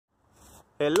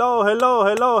Hello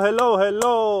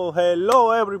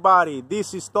everybody.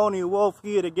 This is Tony Wolf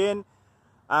here again,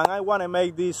 and I want to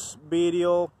make this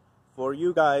video for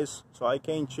you guys so I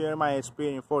can share my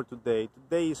experience for today.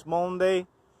 Today is Monday.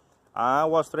 I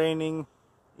was training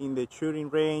in the shooting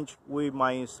range with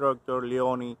my instructor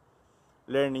Leone,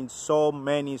 learning so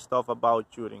many stuff about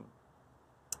shooting.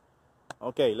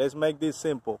 Okay, let's make this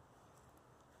simple.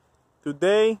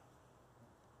 Today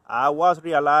I was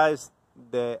realized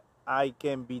that I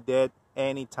can be dead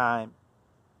anytime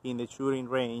in the shooting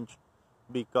range,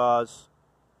 because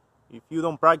if you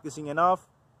don't practicing enough,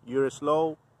 you're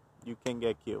slow, you can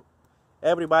get killed.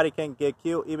 Everybody can get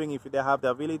killed even if they have the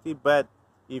ability, but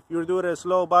if you're doing it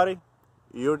slow, buddy,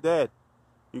 you're dead.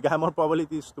 You got more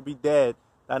probabilities to be dead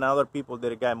than other people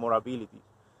that got more abilities.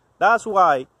 That's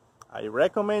why I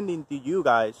recommend to you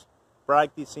guys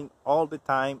practicing all the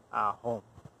time at home.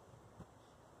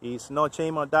 It's no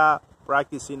shame on that,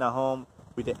 practicing at home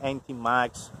with the empty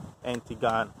mags, empty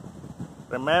gun.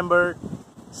 Remember,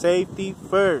 safety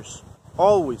first,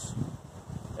 always.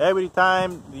 Every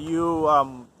time you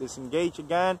disengage a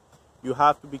gun, you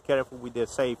have to be careful with the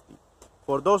safety.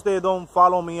 For those that don't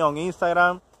follow me on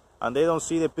Instagram and they don't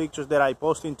see the pictures that I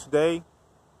posted today,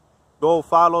 go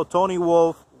follow Tony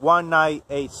Wolf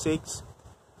 1986,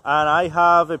 and I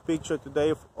have a picture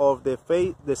today of the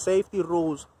safety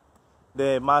rules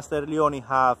the Master Leone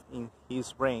have in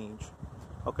his range.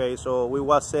 Okay, so we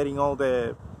was setting all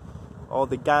the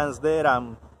guns there,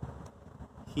 and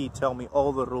he tell me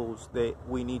all the rules that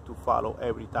we need to follow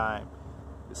every time,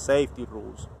 the safety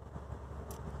rules.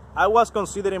 I was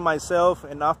considering myself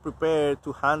enough prepared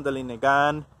to handling a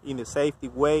gun in a safety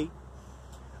way.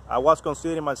 I was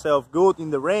considering myself good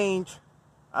in the range,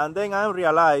 and then I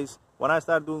realized when I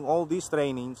started doing all these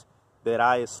trainings that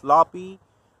I sloppy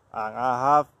and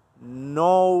I have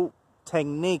no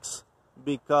techniques,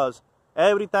 because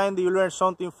every time that you learn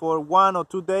something for 1 or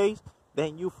 2 days,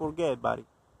 then you forget, buddy.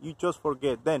 You just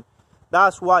forget. Then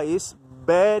that's why it's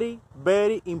very,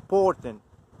 very important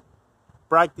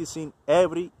practicing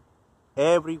every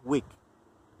week.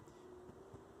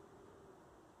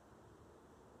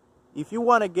 If you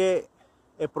want to get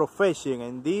a profession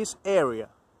in this area,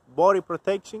 body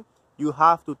protection, you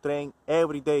have to train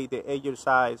every day the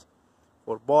exercise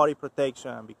for body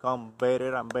protection and become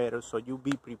better and better, so you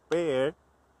be prepared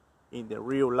in the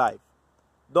real life.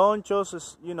 Don't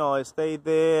just, stay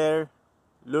there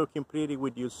looking pretty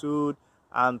with your suit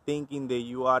and thinking that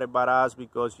you are a badass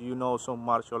because you know some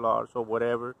martial arts or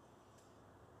whatever.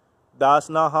 That's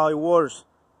not how it works.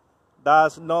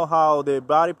 That's not how the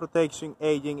body protection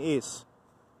agent is.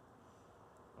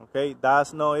 Okay,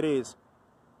 that's not it is.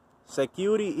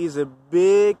 Security is a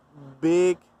big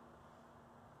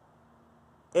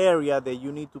area that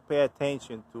you need to pay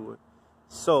attention to it.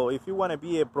 So if you want to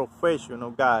be a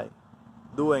professional guy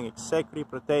doing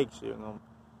executive protection,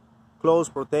 close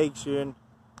protection,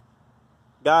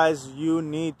 guys, you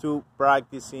need to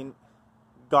practicing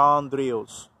gun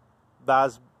drills.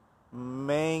 That's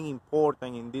main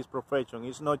important in this profession.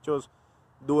 It's not just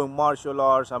doing martial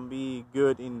arts and be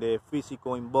good in the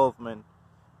physical involvement.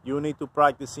 You need to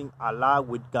practicing a lot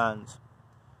with guns.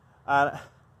 And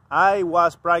I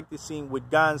was practicing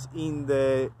with guns in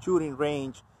the shooting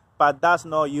range, but that's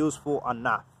not useful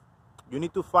enough. You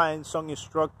need to find some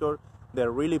instructor that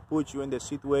really puts you in the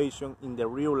situation in the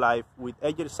real life with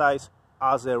exercise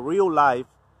as a real life,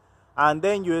 and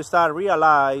then you start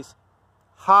realize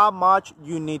how much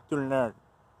you need to learn.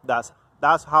 That's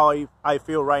how I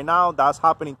feel right now. That's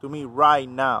happening to me right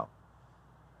now,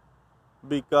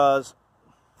 because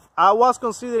I was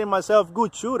considering myself a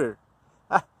good shooter.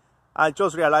 I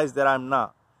just realized that I'm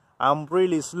not. I'm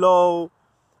really slow.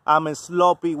 I'm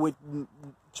sloppy with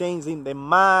changing the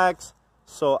mags.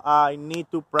 So I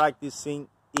need to practicing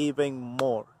even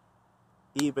more.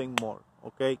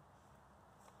 Okay.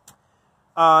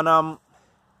 And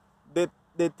the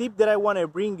tip that I want to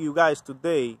bring you guys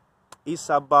today is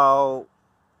about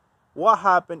what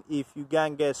happens if you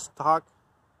can get stuck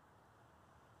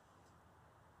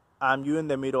and you're in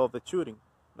the middle of the shooting.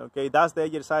 Okay, that's the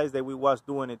exercise that we was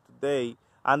doing it today,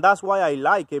 and that's why I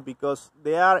like it, because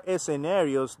there are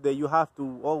scenarios that you have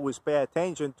to always pay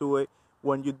attention to it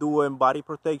when you're doing body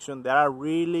protection that are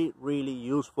really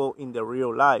useful in the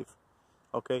real life.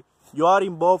 Okay, you are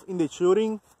involved in the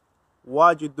shooting,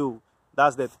 what you do,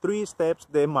 that's the 3 steps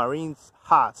the Marines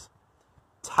has: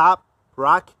 tap,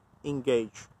 rack,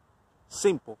 engage.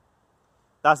 Simple.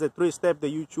 That's the 3 steps that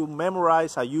you should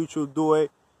memorize, and you should do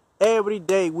it every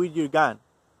day with your gun.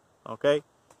 Okay,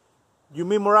 you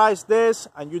memorize this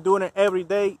and you're doing it every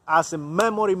day as a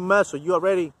memory muscle. You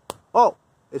already, oh,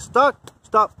 it's stuck,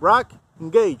 stop, rack,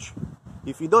 engage.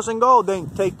 If it doesn't go, then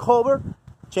take cover,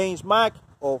 change mag,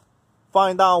 or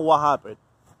find out what happened.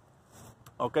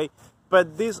 Okay,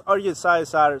 but these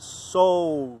exercises are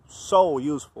so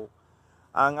useful,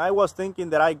 and I was thinking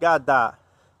that I got that,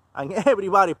 and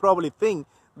everybody probably think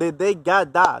that they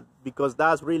got that because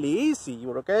that's really easy.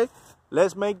 Okay,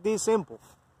 let's make this simple.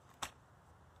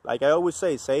 Like I always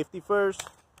say, safety first.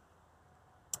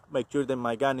 Make sure that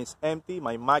my gun is empty,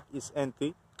 my mag is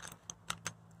empty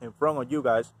in front of you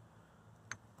guys.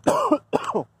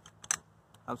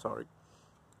 I'm sorry.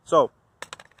 So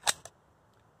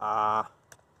the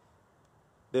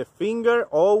finger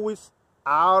always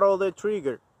out of the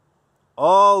trigger.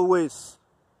 Always.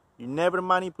 You never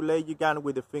manipulate your gun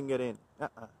with the finger in.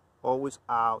 Always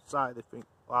outside the finger.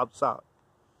 Outside.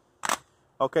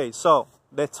 Okay, so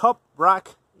the top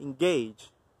rack engage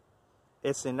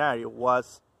scenario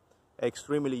was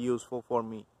extremely useful for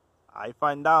me. I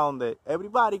find out that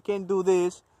everybody can do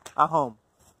this at home.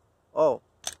 Oh.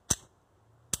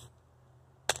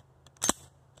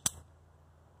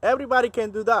 Everybody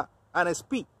can do that and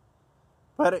speed.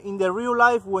 But in the real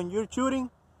life, when you're shooting,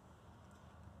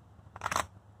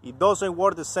 it doesn't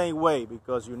work the same way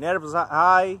because your nerves are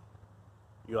high,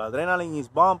 your adrenaline is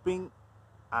bumping,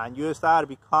 and you start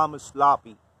becoming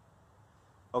sloppy.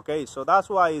 Okay, so that's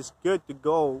why it's good to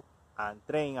go and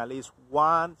train at least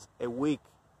once a week.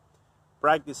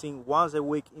 Practicing once a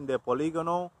week in the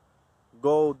polygonal,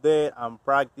 go there and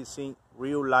practicing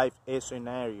real life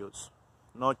scenarios.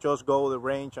 Not just go to the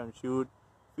range and shoot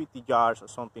 50 yards or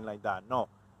something like that. No,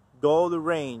 go to the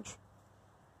range,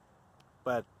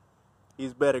 but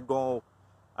it's better go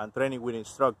and training with an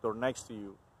instructor next to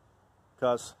you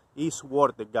because it's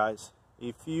worth it, guys.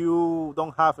 If you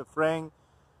don't have a friend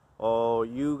or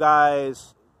you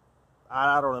guys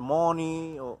are out of the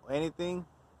money or anything,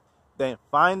 then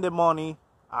find the money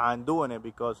and doing it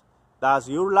because that's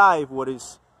your life. What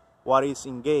is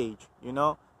engaged, you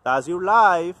know, that's your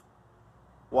life.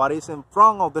 What is in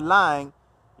front of the line.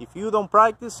 If you don't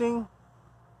practicing,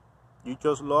 you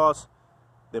just lost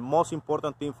the most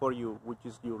important thing for you, which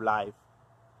is your life.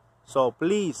 So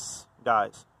please,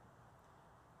 guys,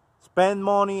 spend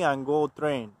money and go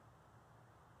train.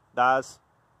 That's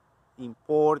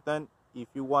important if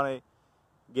you want to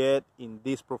get in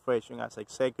this profession as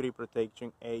executive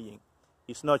protection agent.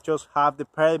 It's not just have the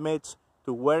permits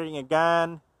to wearing a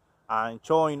gun and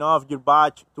showing off your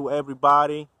badge to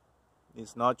everybody.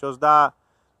 It's not just that.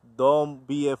 Don't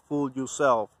be a fool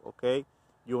yourself, okay?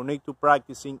 You need to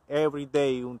practicing every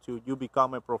day until you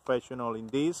become a professional in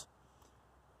this.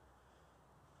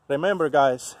 Remember,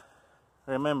 guys,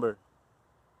 remember,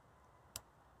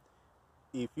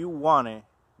 if you want to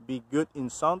be good in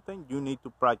something, you need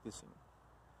to practice it.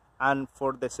 And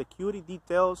for the security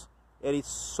details, there is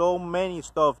so many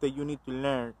stuff that you need to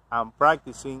learn and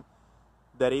practicing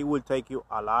that it will take you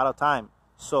a lot of time.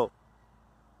 So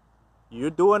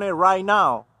you're doing it right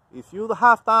now. If you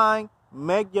have time,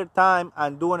 make your time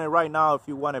and doing it right now if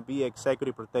you want to be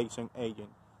executive protection agent.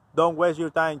 Don't waste your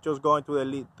time just going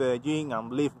to the gym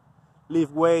and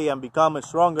lift weight and become a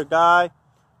stronger guy.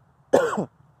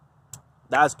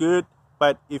 That's good.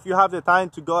 But if you have the time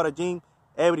to go to the gym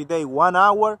every day, 1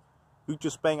 hour, you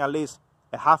just spend at least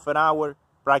a half an hour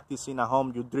practicing at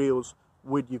home your drills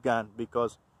with your gun,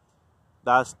 because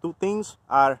those two things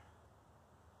are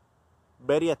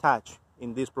very attached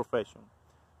in this profession.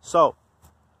 So,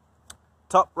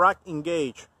 top rack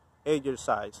engage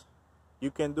exercise.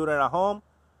 You can do that at home.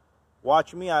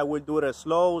 Watch me. I will do it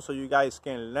slow so you guys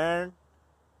can learn.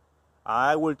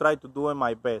 I will try to do it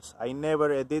my best. I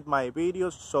never edit my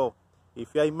videos, so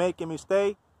if I make a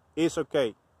mistake, it's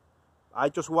okay. I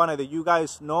just wanted that you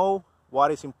guys know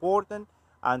what is important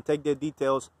and take the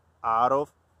details out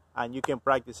of, and you can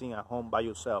practice at home by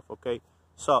yourself, okay?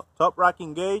 So, top rack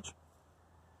engage.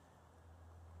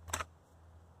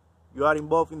 You are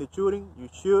involved in the shooting. You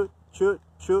shoot.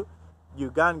 Your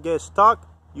gun gets stuck.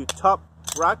 You top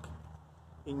rack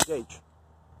engage.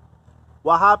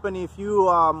 What happens if you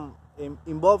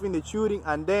involved in the shooting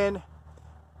and then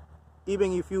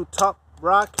even if you top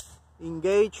rack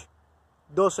engage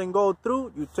doesn't go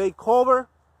through, you take cover,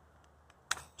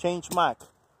 change mag.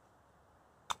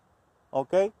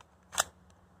 Okay?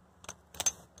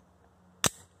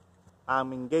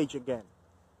 I'm engaged again.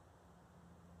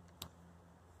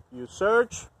 You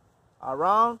search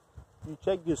around, you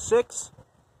check your 6,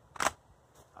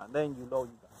 and then you load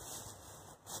your gun.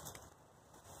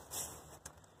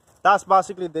 That's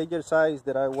basically the exercise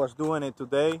that I was doing it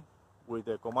today with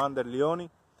the Commander Leone.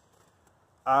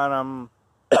 And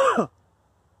I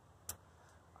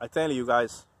tell you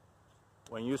guys,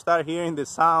 when you start hearing the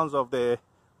sounds of the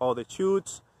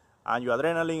shoots and your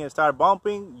adrenaline start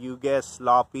bumping, you get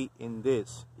sloppy in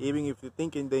this. Even if you're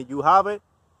thinking that you have it,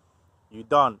 you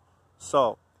don't.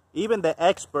 So even the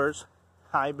experts,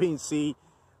 I've been see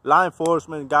law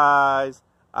enforcement guys,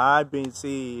 I've been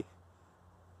see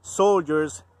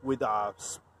soldiers with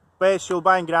special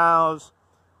backgrounds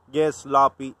get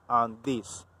sloppy on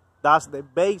this. That's the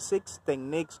basics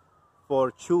techniques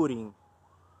for shooting,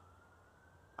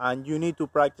 and you need to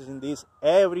practice in this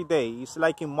every day. It's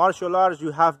like in martial arts,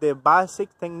 you have the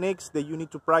basic techniques that you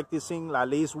need to practice in at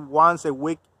least once a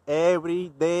week, every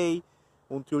day,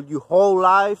 until your whole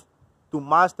life to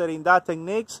mastering that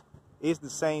techniques. Is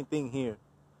the same thing here.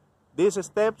 These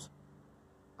steps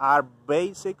are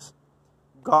basics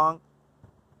gun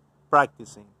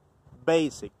practicing.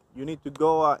 Basic. You need to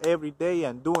go every day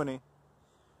and doing it.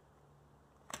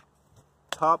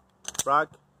 Top, rack,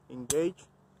 engage,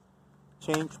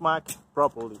 change mark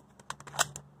properly,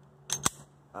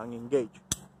 and engage.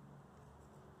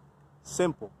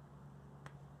 Simple.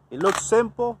 It looks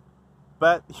simple,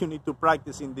 but you need to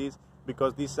practice in this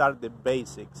because these are the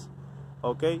basics.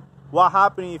 Okay? What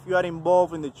happens if you are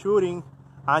involved in the shooting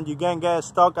and you can get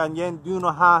stuck and you do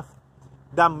not have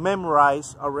that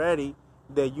memorized already,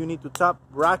 that you need to tap,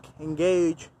 rack,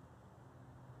 engage,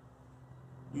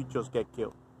 you just get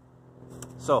killed.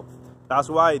 So that's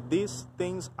why these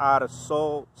things are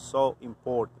so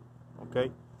important.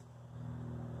 Okay,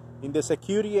 in the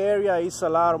security area, it's a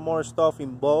lot more stuff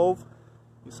involved.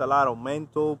 It's a lot of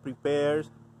mental prepares,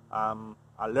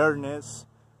 alertness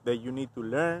that you need to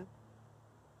learn,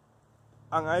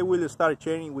 and I will start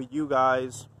sharing with you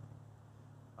guys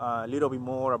a little bit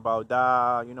more about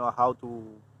that. You know, how to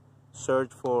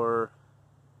search for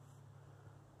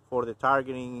the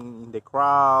targeting in the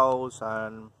crowds,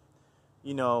 and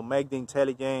you know, make the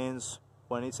intelligence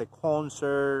when it's a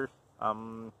concert.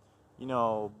 You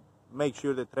know, make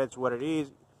sure the threat's what it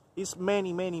is. It's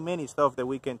many stuff that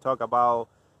we can talk about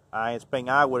and spend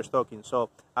hours talking. So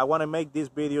I want to make these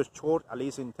videos short, at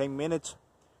least in 10 minutes,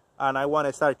 and I want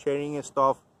to start sharing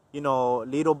stuff, you know,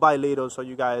 little by little, so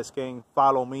you guys can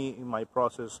follow me in my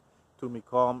process to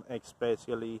become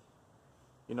especially,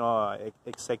 you know,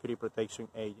 executive protection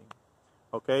agent.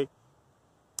 Okay,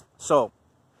 so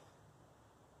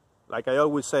like I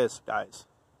always says, guys,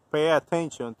 pay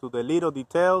attention to the little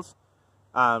details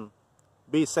and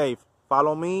be safe.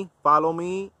 Follow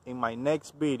me in my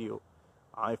next video.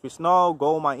 If it's not,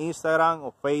 go my Instagram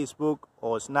or Facebook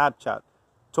or Snapchat.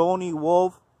 Tony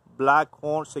Wolf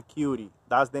Blackhorn Security.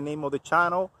 That's the name of the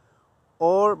channel.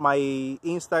 Or my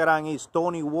Instagram is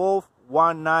Tony Wolf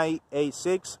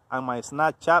 1986, and my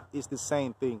Snapchat is the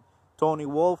same thing, Tony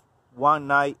Wolf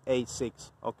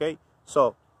 1986. Okay,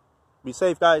 so be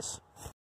safe, guys.